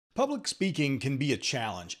Public speaking can be a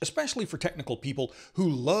challenge, especially for technical people who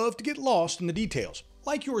love to get lost in the details,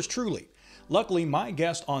 like yours truly. Luckily, my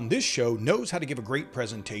guest on this show knows how to give a great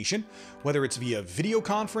presentation, whether it's via video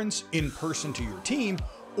conference, in person to your team,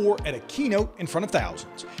 or at a keynote in front of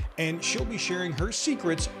thousands. And she'll be sharing her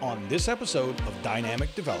secrets on this episode of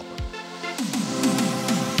Dynamic Developer.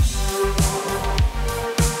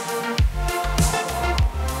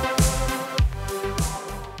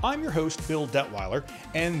 I'm your host, Bill Detweiler,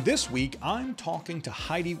 and this week I'm talking to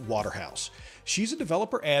Heidi Waterhouse. She's a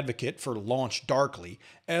developer advocate for LaunchDarkly,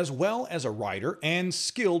 as well as a writer and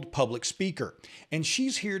skilled public speaker. And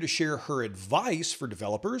she's here to share her advice for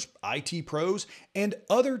developers, IT pros, and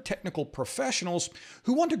other technical professionals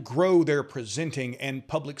who want to grow their presenting and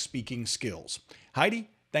public speaking skills. Heidi,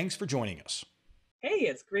 thanks for joining us. Hey,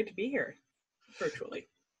 it's great to be here virtually.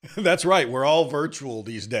 That's right. We're all virtual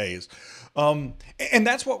these days. And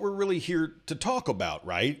that's what we're really here to talk about,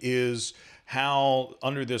 right? Is how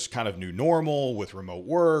under this kind of new normal with remote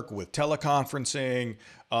work, with teleconferencing,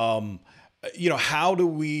 how do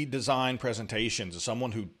we design presentations? As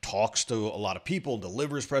someone who talks to a lot of people,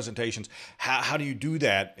 delivers presentations, how do you do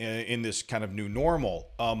that in this kind of new normal?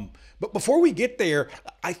 But before we get there,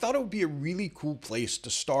 I thought it would be a really cool place to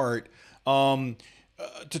start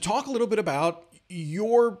to talk a little bit about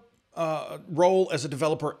your role as a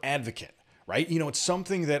developer advocate, right? You know, it's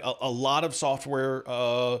something that a lot of software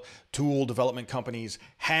tool development companies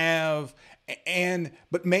have,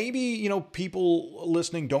 but maybe, people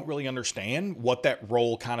listening don't really understand what that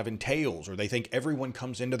role kind of entails, or they think everyone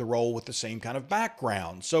comes into the role with the same kind of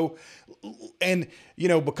background. So,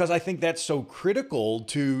 because I think that's so critical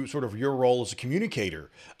to sort of your role as a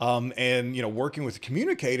communicator, working with a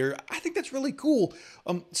communicator, I think that's really cool.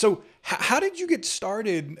 So how did you get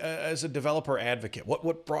started as a developer advocate?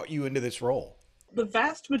 What brought you into this role? The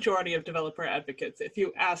vast majority of developer advocates, if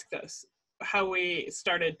you asked us how we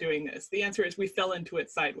started doing this, the answer is we fell into it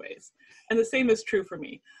sideways. And the same is true for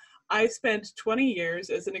me. I spent 20 years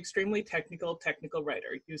as an extremely technical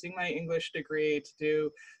writer, using my English degree to do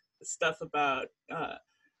stuff about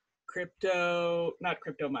crypto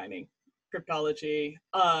mining, cryptology,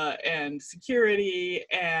 and security,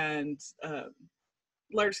 and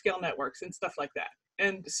large-scale networks and stuff like that.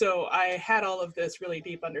 And so I had all of this really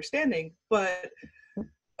deep understanding, but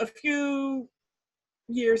a few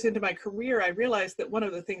years into my career, I realized that one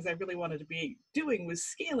of the things I really wanted to be doing was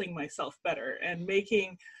scaling myself better and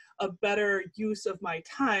making a better use of my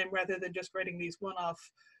time rather than just writing these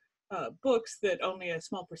one-off books that only a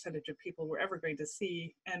small percentage of people were ever going to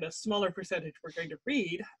see and a smaller percentage were going to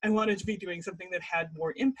read. I wanted to be doing something that had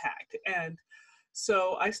more impact. And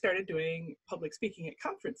so I started doing public speaking at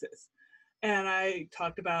conferences. And I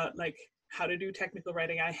talked about how to do technical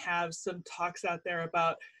writing. I have some talks out there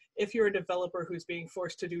about if you're a developer who's being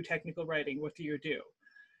forced to do technical writing, what do you do?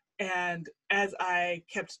 And as I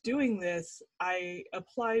kept doing this, I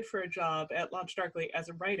applied for a job at LaunchDarkly as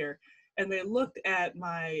a writer, and they looked at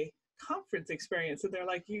my conference experience and they're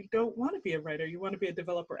like, you don't want to be a writer, you want to be a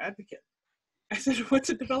developer advocate. I said, what's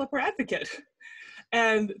a developer advocate?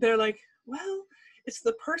 And they're like, well, it's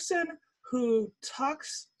the person who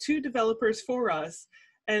talks to developers for us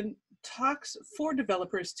and talks for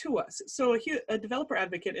developers to us. So a developer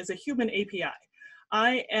advocate is a human API.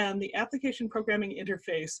 I am the application programming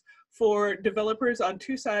interface for developers on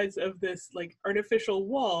two sides of this artificial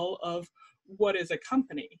wall of what is a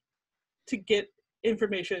company to get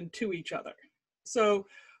information to each other. So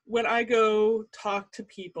when I go talk to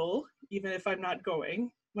people, even if I'm not going,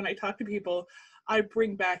 when I talk to people, I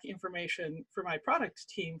bring back information for my product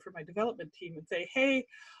team, for my development team, and say, hey,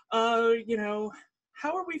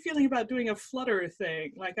 how are we feeling about doing a Flutter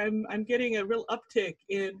thing? I'm getting a real uptick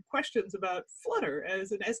in questions about Flutter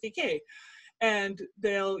as an SDK. And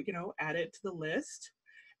they'll, add it to the list.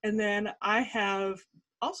 And then I have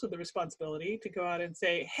also the responsibility to go out and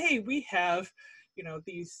say, hey, we have,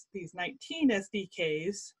 these 19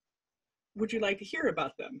 SDKs. Would you like to hear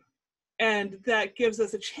about them? And that gives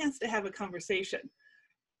us a chance to have a conversation.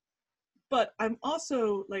 But I'm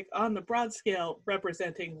also on the broad scale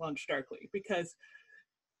representing LaunchDarkly, because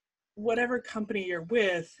whatever company you're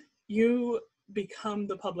with, you become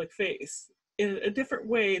the public face in a different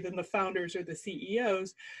way than the founders or the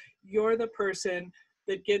CEOs. You're the person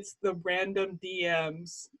that gets the random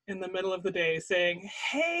DMs in the middle of the day saying,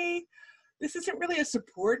 hey, this isn't really a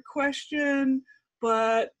support question,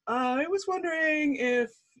 but I was wondering if,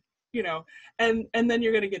 and then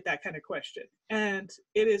you're going to get that kind of question. And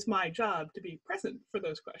it is my job to be present for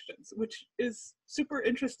those questions, which is super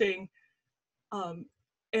interesting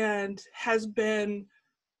and has been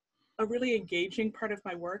a really engaging part of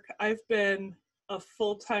my work. I've been a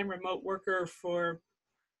full-time remote worker for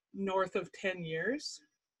north of 10 years.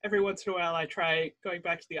 Every once in a while I try going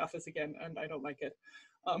back to the office again and I don't like it.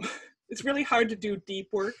 Um, it's really hard to do deep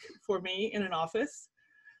work for me in an office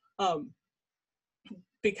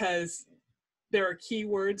because there are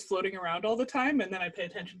keywords floating around all the time and then I pay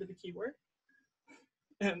attention to the keyword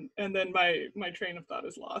and then my train of thought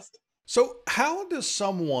is lost. So, how does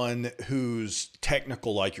someone who's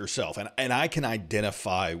technical like yourself, and I can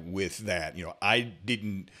identify with that, I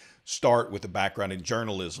didn't start with a background in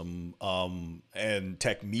journalism and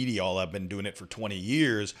tech media, all I've been doing it for 20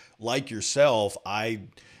 years. Like yourself, I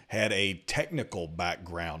had a technical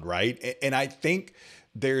background, right? And I think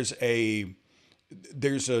there's a,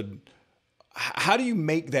 how do you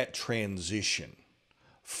make that transition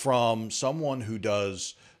from someone who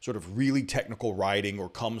does sort of really technical writing or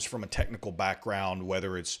comes from a technical background,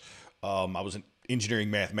 whether it's, I was an engineering,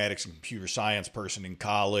 mathematics, and computer science person in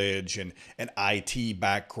college and an IT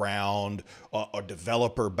background, a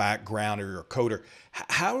developer background, or a coder.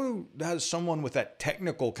 How does someone with that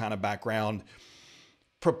technical kind of background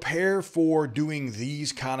prepare for doing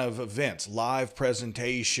these kind of events, live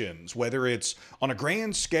presentations, whether it's on a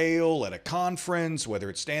grand scale at a conference, whether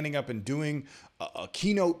it's standing up and doing a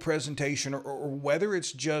keynote presentation, or whether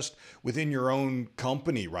it's just within your own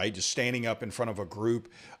company, right? Just standing up in front of a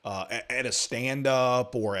group at a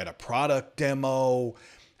stand-up or at a product demo.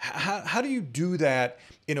 How do you do that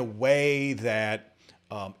in a way that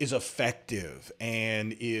is effective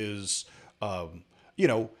and is,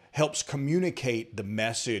 helps communicate the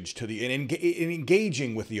message to the and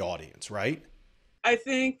engaging with the audience, right? I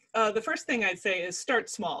think the first thing I'd say is start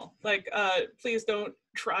small. Like, please don't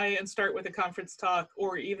try and start with a conference talk,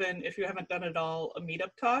 or even if you haven't done it all, a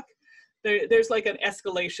meetup talk. There's like an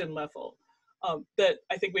escalation level that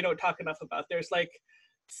I think we don't talk enough about. There's like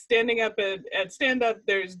standing up at stand up,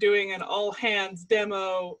 there's doing an all hands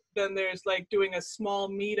demo, then there's like doing a small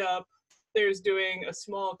meetup, there's doing a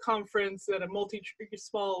small conference at a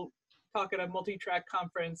small talk at a multi-track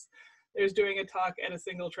conference, there's doing a talk at a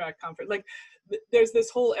single track conference. Like there's this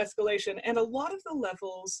whole escalation, and a lot of the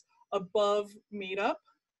levels above meetup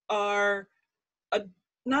are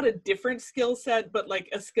not a different skill set, but like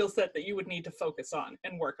a skill set that you would need to focus on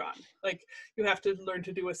and work on. Like you have to learn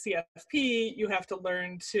to do a CFP, you have to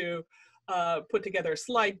learn to put together a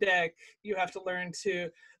slide deck, you have to learn to,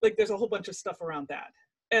 like there's a whole bunch of stuff around that.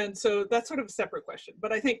 And so that's sort of a separate question.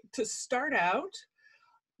 But I think to start out,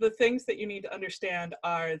 the things that you need to understand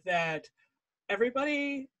are that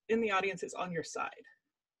everybody in the audience is on your side.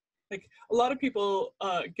 Like a lot of people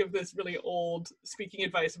give this really old speaking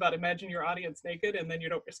advice about imagine your audience naked and then you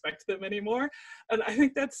don't respect them anymore. And I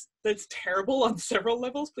think that's terrible on several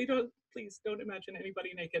levels. Please don't imagine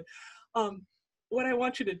anybody naked. What I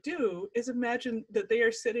want you to do is imagine that they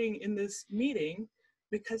are sitting in this meeting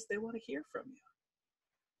because they want to hear from you.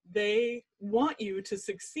 They want you to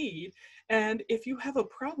succeed. And if you have a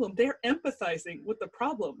problem, they're empathizing with the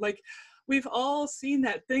problem. Like we've all seen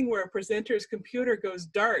that thing where a presenter's computer goes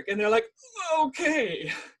dark and they're like,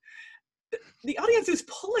 okay, the audience is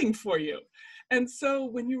pulling for you. And so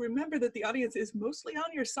when you remember that the audience is mostly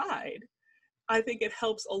on your side, I think it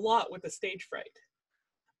helps a lot with the stage fright.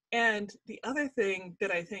 And the other thing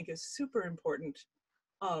that I think is super important,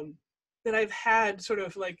 that I've had sort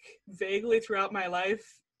of like vaguely throughout my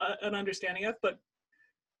life, an understanding of, but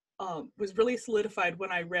was really solidified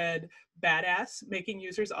when I read Badass, Making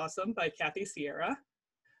Users Awesome by Kathy Sierra.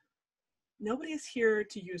 Nobody is here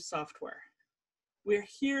to use software. We're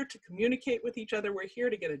here to communicate with each other. We're here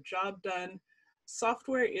to get a job done.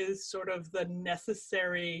 Software is sort of the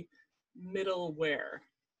necessary middleware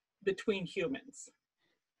between humans.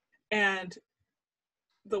 And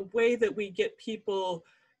the way that we get people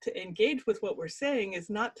to engage with what we're saying is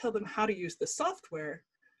not tell them how to use the software,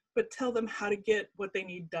 but tell them how to get what they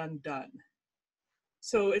need done.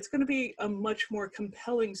 So it's going to be a much more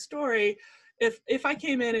compelling story. If I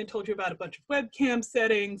came in and told you about a bunch of webcam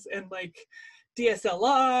settings and like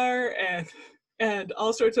DSLR and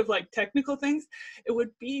all sorts of like technical things, it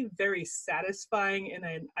would be very satisfying in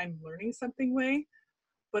an I'm learning something way,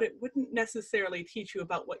 but it wouldn't necessarily teach you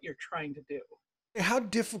about what you're trying to do. How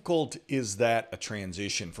difficult is that a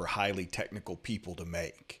transition for highly technical people to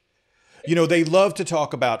make? They love to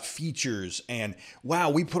talk about features and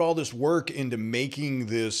wow, we put all this work into making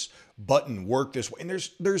this button work this way. And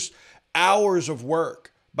there's hours of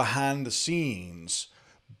work behind the scenes,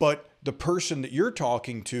 but the person that you're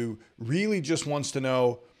talking to really just wants to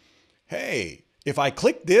know, hey, if I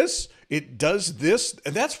click this, it does this.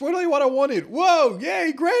 And that's really what I wanted. Whoa,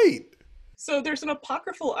 yay, great. So there's an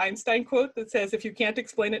apocryphal Einstein quote that says, if you can't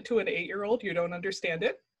explain it to an 8-year-old, you don't understand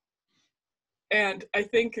it. And I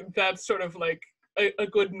think that's sort of like a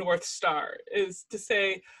good North Star, is to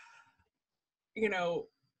say, you know,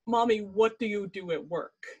 mommy, what do you do at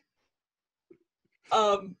work?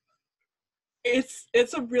 Um,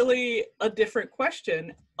 it's a really a different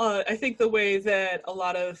question. I think the way that a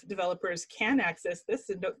lot of developers can access this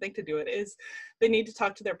and don't think to do it is they need to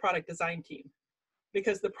talk to their product design team,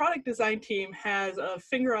 because the product design team has a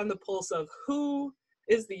finger on the pulse of who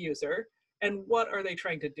is the user and what are they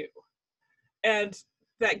trying to do. And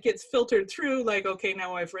that gets filtered through, like, okay,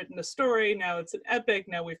 now I've written a story, now it's an epic,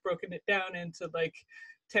 now we've broken it down into like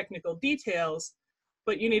technical details,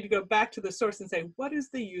 but you need to go back to the source and say, what is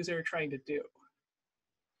the user trying to do?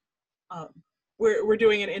 Um, we're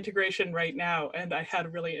doing an integration right now, and I had a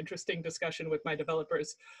really interesting discussion with my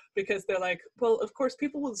developers, because they're like, well, of course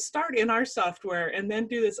people will start in our software and then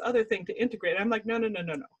do this other thing to integrate. I'm like, no.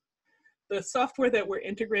 The software that we're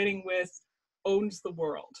integrating with owns the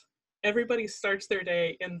world. Everybody starts their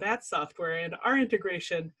day in that software, and our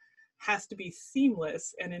integration has to be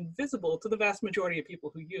seamless and invisible to the vast majority of people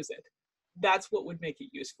who use it. That's what would make it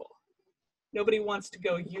useful. Nobody wants to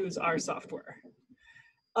go use our software.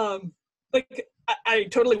 Like, I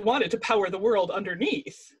totally want it to power the world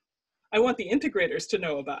underneath. I want the integrators to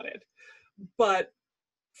know about it. But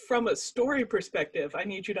from a story perspective, I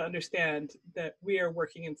need you to understand that we are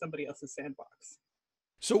working in somebody else's sandbox.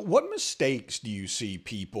 So, what mistakes do you see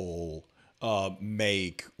people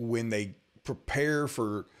make when they prepare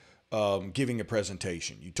for giving a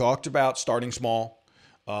presentation? You talked about starting small,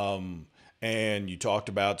 and you talked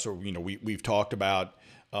about, so you know, we've talked about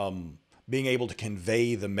being able to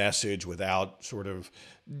convey the message without sort of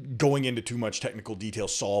going into too much technical detail,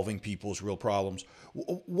 solving people's real problems.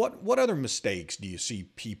 What other mistakes do you see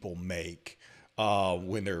people make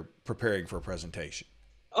when they're preparing for a presentation?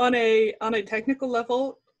 On a technical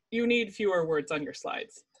level, you need fewer words on your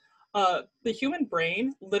slides. The human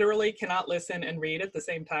brain literally cannot listen and read at the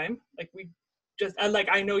same time. Like, we just, like,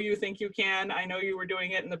 I know you think you can. I know you were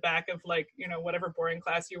doing it in the back of, like, you know, whatever boring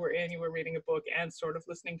class you were in, you were reading a book and sort of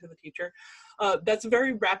listening to the teacher. That's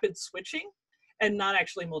very rapid switching and not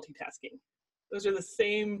actually multitasking. Those are the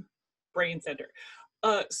same brain center.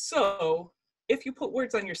 So if you put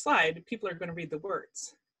words on your slide, people are going to read the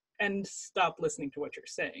words and stop listening to what you're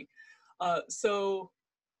saying. So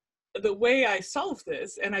the way I solve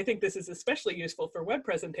this, and I think this is especially useful for web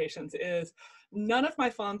presentations, is none of my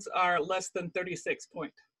fonts are less than 36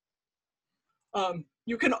 point.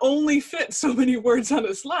 You can only fit so many words on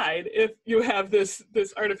a slide if you have this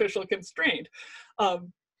artificial constraint.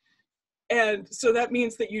 And so that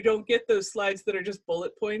means that you don't get those slides that are just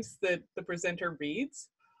bullet points that the presenter reads,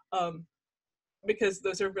 because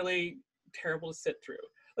those are really terrible to sit through.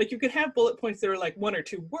 Like, you could have bullet points that are like 1 or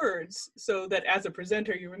 2 words so that as a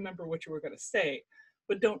presenter you remember what you were going to say,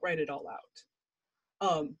 but don't write it all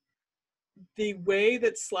out. The way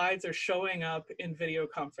that slides are showing up in video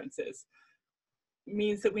conferences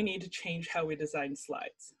means that we need to change how we design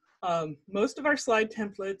slides. Most of our slide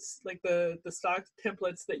templates, like the stock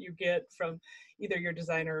templates that you get from either your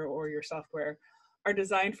designer or your software, are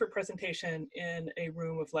designed for presentation in a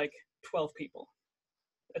room of like 12 people.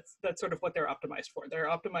 That's sort of what they're optimized for. They're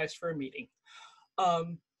optimized for a meeting.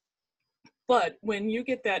 But when you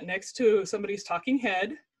get that next to somebody's talking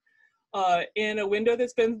head in a window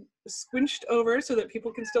that's been squinched over so that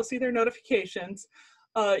people can still see their notifications,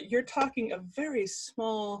 you're talking a very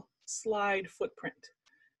small slide footprint.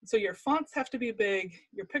 So your fonts have to be big,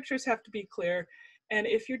 your pictures have to be clear, and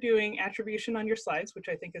if you're doing attribution on your slides, which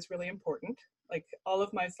I think is really important, like all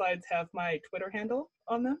of my slides have my Twitter handle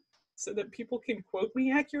on them so that people can quote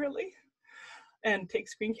me accurately and take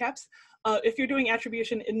screen caps. If you're doing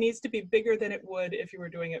attribution, it needs to be bigger than it would if you were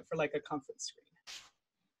doing it for like a conference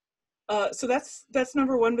screen. So that's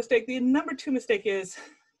number 1 mistake. The number 2 mistake is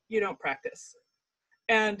you don't practice.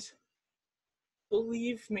 And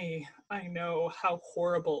believe me, I know how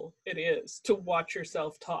horrible it is to watch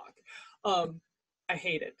yourself talk. I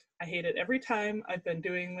hate it. I hate it every time. I've been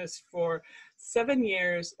doing this for 7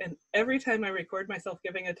 years, and every time I record myself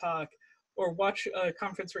giving a talk or watch a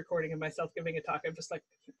conference recording of myself giving a talk, I'm just like,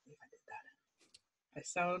 I can't believe I did that. I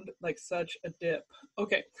sound like such a dip.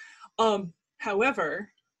 Okay. However,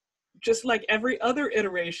 just like every other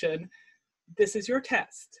iteration, this is your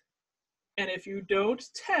test. And if you don't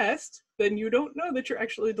test, then you don't know that you're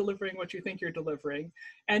actually delivering what you think you're delivering,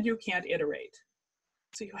 and you can't iterate.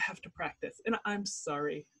 So you have to practice. And I'm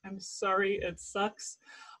sorry, it sucks.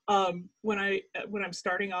 When I'm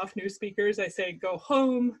starting off new speakers, I say, go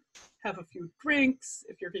home, have a few drinks.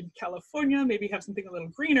 If you're in California, maybe have something a little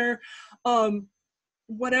greener.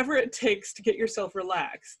 Whatever it takes to get yourself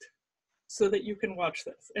relaxed so that you can watch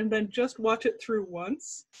this, and then just watch it through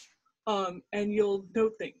once, and you'll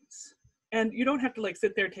note things. And you don't have to like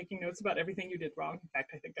sit there taking notes about everything you did wrong. In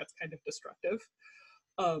fact, I think that's kind of destructive.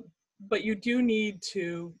 Um, but you do need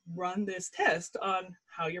to run this test on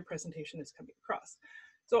how your presentation is coming across.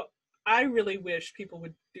 So I really wish people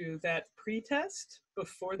would do that pre-test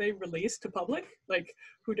before they release to public, like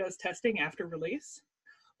who does testing after release?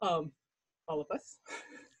 All of us.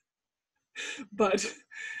 But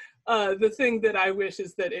the thing that I wish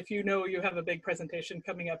is that if you know you have a big presentation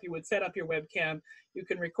coming up, you would set up your webcam, you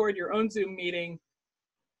can record your own Zoom meeting,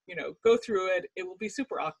 you know, go through it. It will be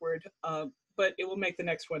super awkward, but it will make the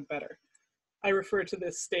next one better. I refer to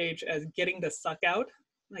this stage as getting the suck out.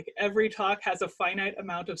 Like every talk has a finite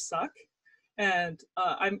amount of suck, and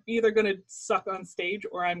I'm either going to suck on stage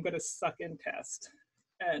or I'm going to suck in test.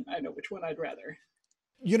 And I know which one I'd rather.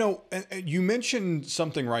 You know, and you mentioned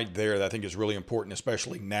something right there that I think is really important,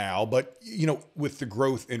 especially now, but, you know, with the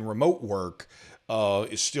growth in remote work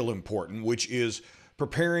is still important, which is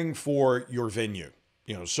preparing for your venue.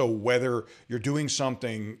 You know, so whether you're doing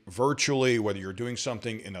something virtually, whether you're doing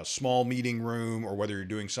something in a small meeting room, or whether you're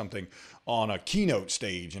doing something on a keynote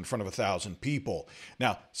stage in front of 1,000 people.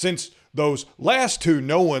 Now, since those last two,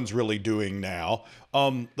 no one's really doing now,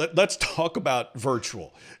 let's talk about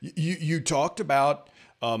virtual. You talked about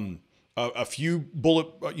a few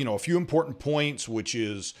a few important points, which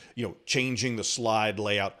is, you know, changing the slide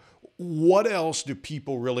layout. What else do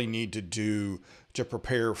people really need to do to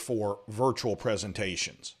prepare for virtual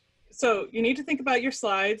presentations? So you need to think about your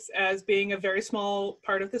slides as being a very small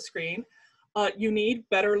part of the screen. You need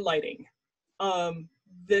better lighting.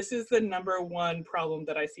 This is the number one problem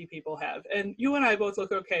that I see people have. And you and I both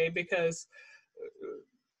look okay because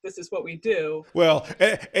this is what we do. Well,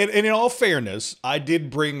 and in all fairness, I did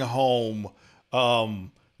bring home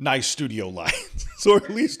nice studio lights. So at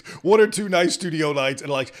least one or two nice studio lights.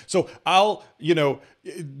 And like, so I'll, you know,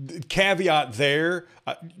 caveat there,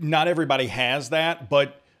 not everybody has that,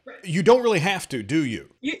 but you don't really have to, do you?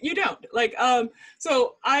 You don't. Like,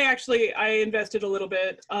 so I invested a little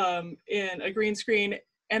bit in a green screen,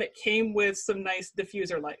 and it came with some nice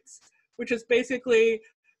diffuser lights, which is basically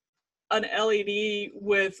an LED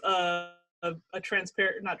with a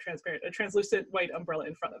translucent white umbrella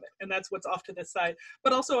in front of it. And that's what's off to this side.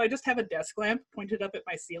 But also I just have a desk lamp pointed up at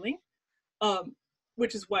my ceiling,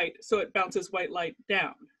 which is white. So it bounces white light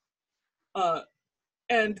down.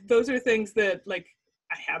 And those are things that like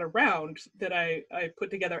I had around that I put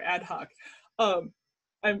together ad hoc. I'm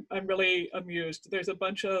really amused. There's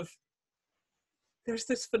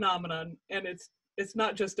this phenomenon, and it's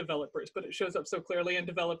not just developers, but it shows up so clearly in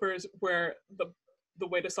developers where the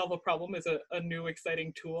way to solve a problem is a new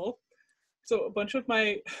exciting tool. So a bunch of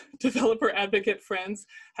my developer advocate friends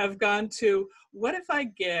have gone to, what if I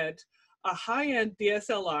get a high-end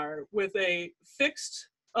DSLR with a fixed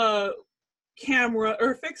camera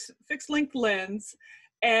or fixed length lens,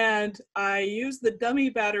 and I use the dummy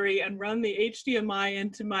battery and run the HDMI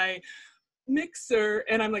into my mixer.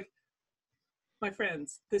 And I'm like, my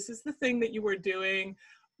friends, this is the thing that you were doing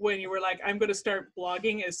when you were like, I'm going to start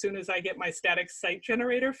blogging as soon as I get my static site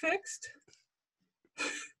generator fixed.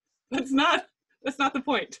 That's not the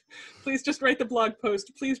point. Please just write the blog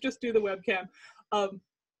post. Please just do the webcam.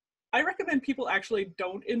 I recommend people actually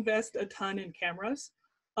don't invest a ton in cameras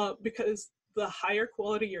because the higher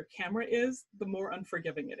quality your camera is, the more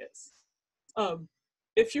unforgiving it is.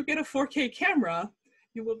 If you get a 4K camera,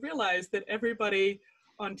 you will realize that everybody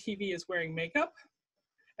on TV is wearing makeup,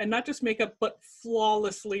 and not just makeup, but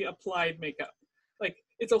flawlessly applied makeup. Like,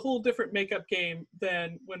 it's a whole different makeup game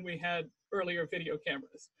than when we had earlier video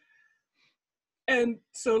cameras. And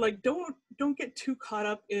so like, don't get too caught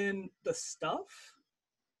up in the stuff.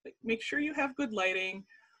 Like, make sure you have good lighting.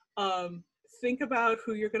 Think about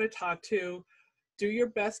who you're going to talk to. Do your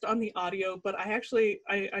best on the audio. But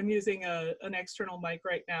I'm using an external mic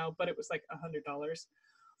right now, but it was like $100.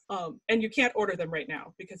 And you can't order them right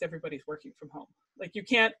now because everybody's working from home. Like, you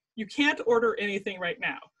can't order anything right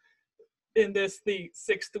now in the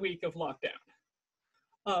 6th week of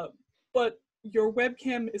lockdown. But your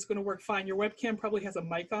webcam is going to work fine. Your webcam probably has a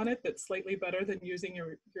mic on it that's slightly better than using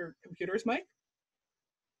your computer's mic.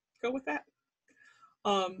 Go with that.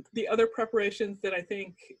 The other preparations that I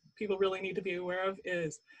think people really need to be aware of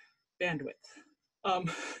is bandwidth.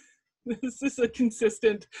 This is a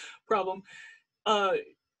consistent problem.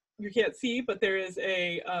 You can't see, but there is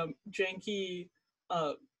a janky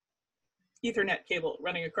Ethernet cable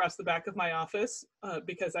running across the back of my office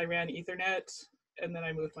because I ran Ethernet and then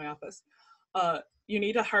I moved my office. You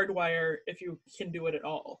need a hardwire if you can do it at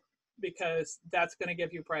all, because that's going to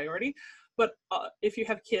give you priority. But if you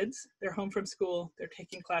have kids, they're home from school, they're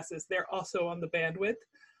taking classes, they're also on the bandwidth.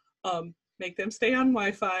 Make them stay on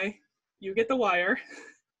Wi-Fi. You get the wire.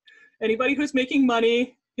 Anybody who's making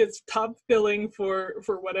money gets top billing for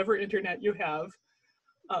whatever internet you have.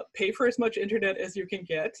 Pay for as much internet as you can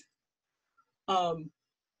get.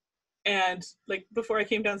 And like before I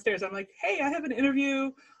came downstairs, I'm like, hey, I have an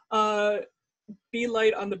interview. Be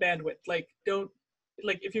light on the bandwidth. Like, don't,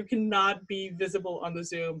 like, if you cannot be visible on the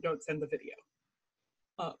Zoom, don't send the video.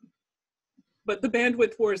 But the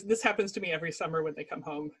bandwidth wars, this happens to me every summer when they come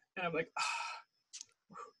home. And I'm like,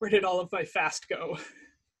 where did all of my fast go?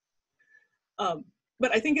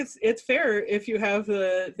 But I think it's fair if you have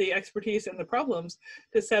the expertise and the problems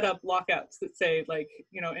to set up lockouts that say, like,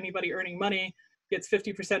 you know, anybody earning money gets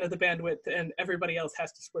 50% of the bandwidth and everybody else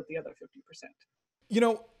has to split the other 50%. You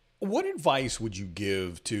know, what advice would you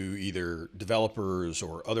give to either developers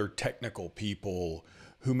or other technical people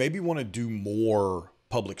who maybe want to do more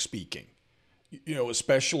public speaking? You know,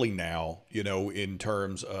 especially now, you know, in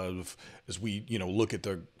terms of, as we, you know, look at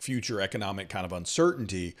the future economic kind of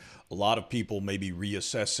uncertainty, a lot of people may be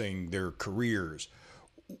reassessing their careers.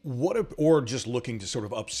 Or just looking to sort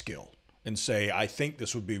of upskill and say, I think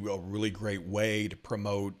this would be a really great way to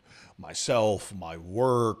promote myself, my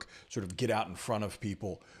work, sort of get out in front of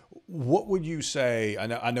people. What would you say?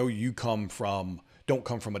 I know you don't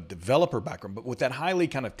come from a developer background, but with that highly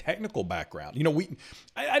kind of technical background, you know,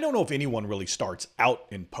 I don't know if anyone really starts out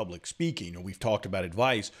in public speaking. You know, we've talked about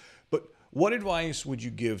advice, but what advice would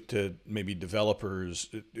you give to maybe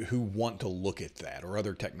developers who want to look at that, or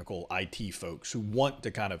other technical IT folks who want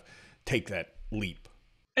to kind of take that leap?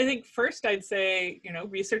 I think first I'd say, you know,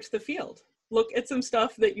 research the field. Look at some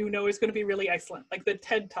stuff that you know is going to be really excellent. Like the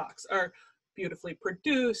TED Talks are beautifully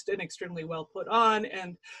produced and extremely well put on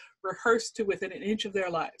and rehearsed to within an inch of their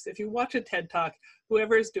lives. If you watch a TED Talk,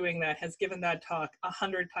 whoever is doing that has given that talk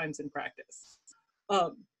 100 times in practice,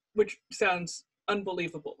 which sounds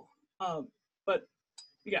unbelievable. But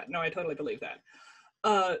yeah, no, I totally believe that.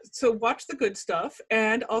 So watch the good stuff,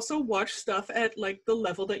 and also watch stuff at like the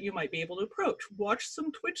level that you might be able to approach. Watch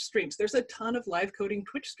some Twitch streams. There's a ton of live coding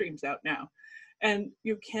Twitch streams out now, and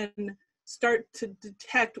you can start to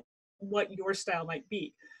detect what your style might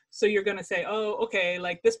be. So you're going to say, oh, okay,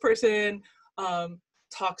 like this person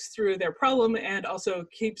talks through their problem and also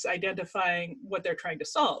keeps identifying what they're trying to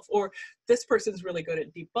solve. Or this person's really good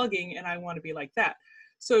at debugging and I want to be like that.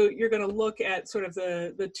 So you're going to look at sort of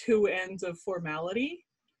the two ends of formality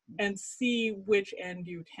and see which end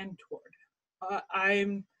you tend toward.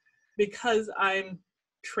 Because I'm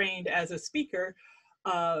trained as a speaker,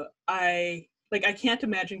 I can't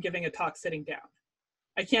imagine giving a talk sitting down.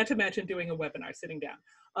 I can't imagine doing a webinar sitting down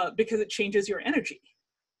because it changes your energy.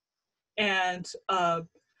 And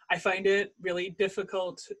I find it really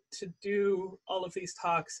difficult to do all of these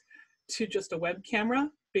talks to just a web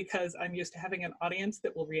camera because I'm used to having an audience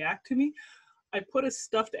that will react to me. I put a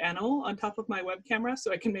stuffed animal on top of my web camera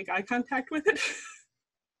so I can make eye contact with it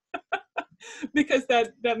because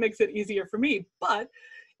that makes it easier for me. But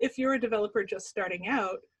if you're a developer just starting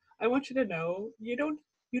out, I want you to know you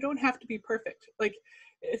don't have to be perfect. Like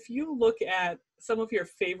if you look at some of your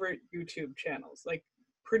favorite YouTube channels, like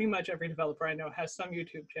pretty much every developer I know has some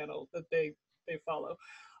YouTube channel that they follow.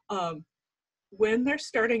 When they're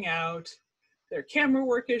starting out, their camera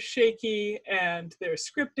work is shaky and their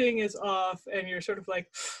scripting is off and you're sort of like,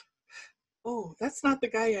 oh, that's not the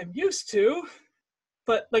guy I'm used to.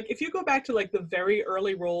 But like if you go back to like the very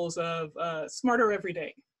early roles of Smarter Every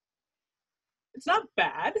Day, it's not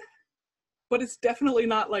bad, but it's definitely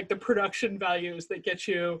not like the production values that get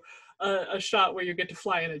you a shot where you get to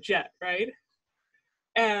fly in a jet, right?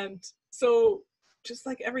 And so just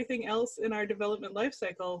like everything else in our development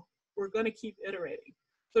lifecycle, we're going to keep iterating.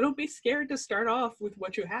 So don't be scared to start off with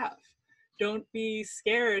what you have. Don't be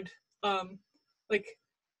scared. Like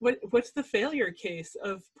what's the failure case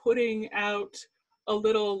of putting out a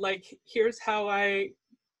little like, here's how I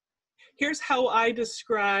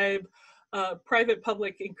describe private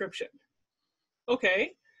public encryption.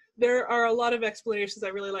 Okay, there are a lot of explanations. I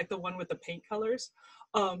really like the one with the paint colors.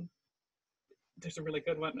 There's a really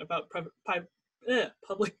good one about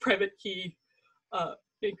public-private key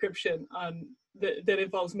encryption that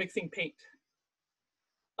involves mixing paint.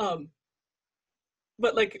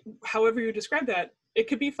 But like, however you describe that, it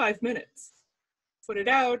could be 5 minutes. Put it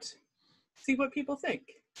out, see what people think.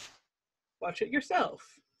 Watch it yourself.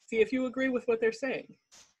 See if you agree with what they're saying.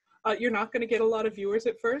 You're not going to get a lot of viewers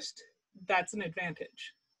at first. That's an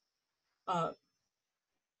advantage.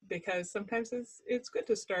 Because sometimes it's good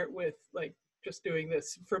to start with like just doing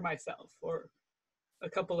this for myself or a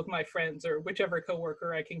couple of my friends or whichever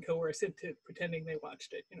coworker I can coerce into pretending they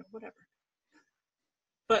watched it, whatever.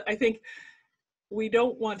 But I think we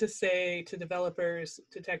don't want to say to developers,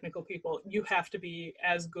 to technical people, you have to be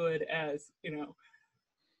as good as,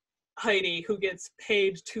 Heidi, who gets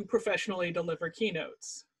paid to professionally deliver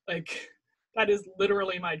keynotes. Like, that is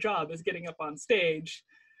literally my job, is getting up on stage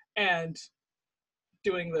and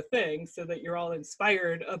doing the thing so that you're all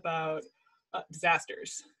inspired about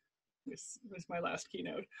disasters. This was my last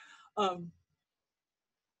keynote.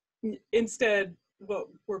 Instead, what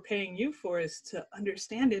we're paying you for is to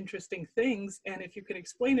understand interesting things. And if you can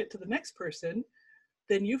explain it to the next person,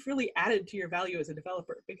 then you've really added to your value as a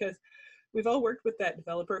developer, because we've all worked with that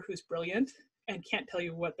developer who's brilliant and can't tell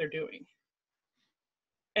you what they're doing.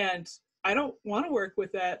 And I don't want to work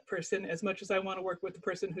with that person as much as I want to work with the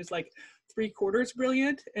person who's like 3/4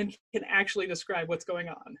 brilliant and can actually describe what's going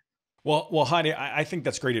on. Well, Heidi, I think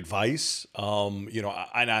that's great advice.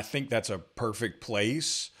 And I think that's a perfect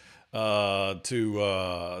place to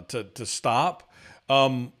stop.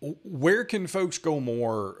 Where can folks go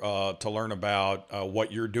more to learn about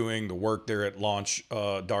what you're doing, the work there at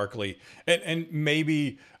LaunchDarkly, and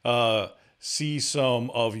maybe see some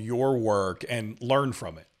of your work and learn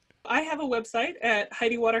from it? I have a website at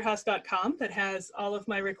HeidiWaterhouse.com that has all of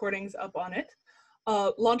my recordings up on it.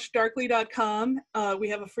 LaunchDarkly.com, we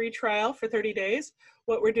have a free trial for 30 days.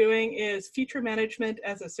 What we're doing is feature management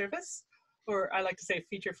as a service, or I like to say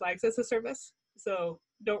feature flags as a service. So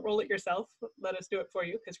don't roll it yourself. Let us do it for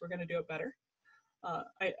you, because we're going to do it better.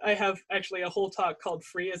 I have actually a whole talk called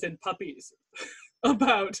Free as in Puppies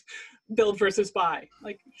about build versus buy.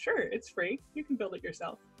 Like, sure, it's free. You can build it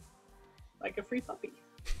yourself, like a free puppy.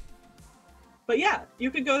 But yeah,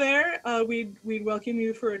 you could go there. We'd welcome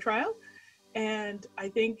you for a trial. And I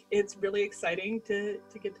think it's really exciting to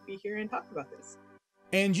get to be here and talk about this.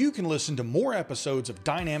 And you can listen to more episodes of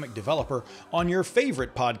Dynamic Developer on your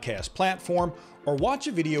favorite podcast platform, or watch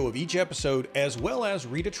a video of each episode, as well as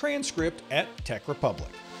read a transcript at Tech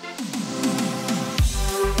Republic.